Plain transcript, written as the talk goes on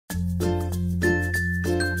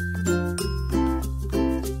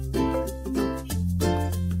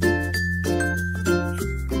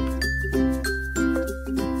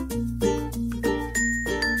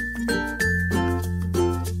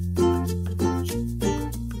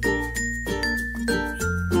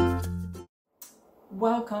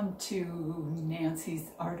Welcome to Nancy's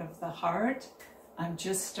Art of the Heart. I'm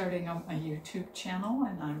just starting out my YouTube channel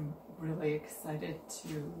and I'm really excited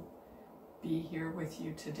to be here with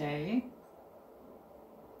you today.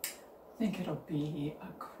 I think it'll be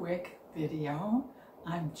a quick video.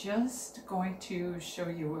 I'm just going to show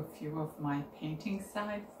you a few of my paintings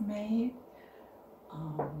I've made.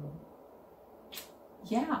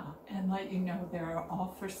 Yeah, and let you know they're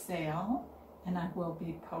all for sale, and I will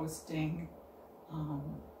be posting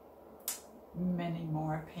many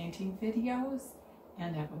more painting videos,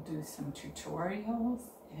 and I will do some tutorials.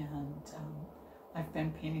 And I've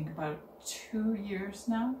been painting about 2 years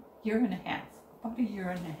now, about a year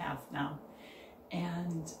and a half now.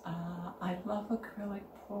 And I love acrylic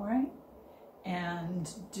pouring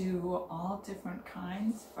and do all different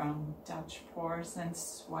kinds, from Dutch pours and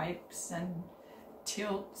swipes and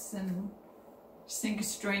tilts and sink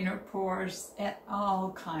strainer pours, at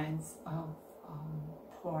all kinds of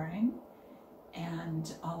pouring.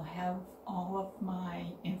 And I'll have all of my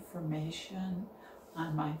information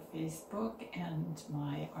on my Facebook and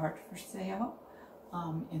my art for sale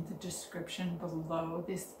in the description below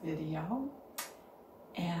this video.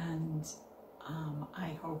 And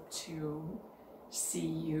I hope to see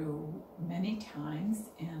you many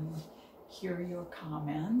times and hear your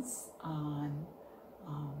comments on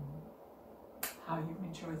how you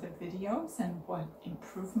enjoy the videos and what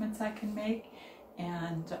improvements I can make,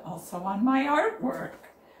 and also on my artwork.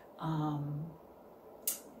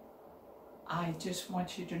 I just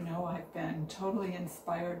want you to know I've been totally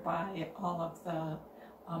inspired by all of the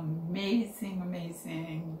amazing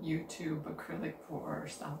YouTube acrylic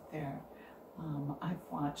pourers out there. I've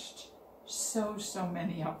watched so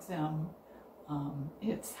many of them.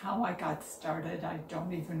 It's how I got started. I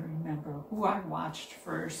don't even remember who I watched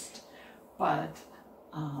first, but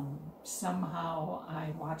somehow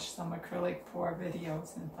I watched some acrylic pour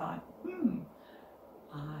videos and thought,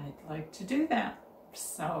 I'd like to do that.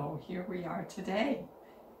 So here we are today.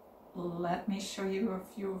 Let me show you a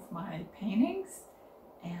few of my paintings,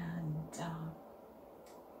 and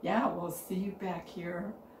yeah, we'll see you back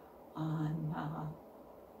here on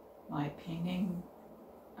my painting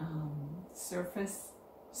surface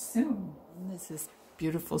soon. This is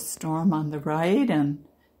beautiful storm on the right and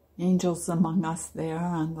angels among us there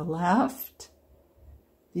on the left.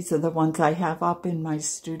 These are the ones I have up in my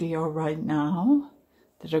studio right now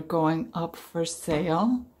that are going up for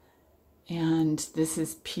sale. And this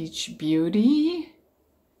is Peach Beauty.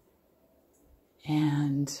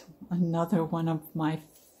 And another one of my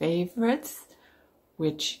favorites,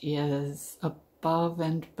 which is Above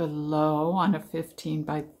and Below on a 15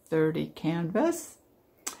 by 30 canvas.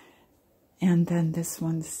 And then this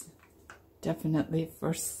one's definitely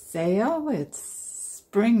for sale. It's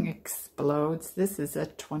Spring Explodes. This is a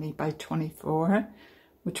 20 by 24,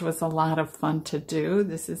 which was a lot of fun to do.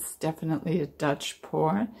 This is definitely a Dutch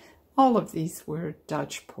pour. All of these were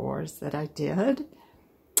Dutch pours that I did.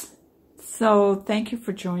 So thank you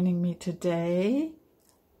for joining me today.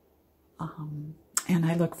 And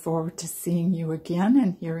I look forward to seeing you again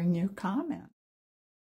and hearing your comments.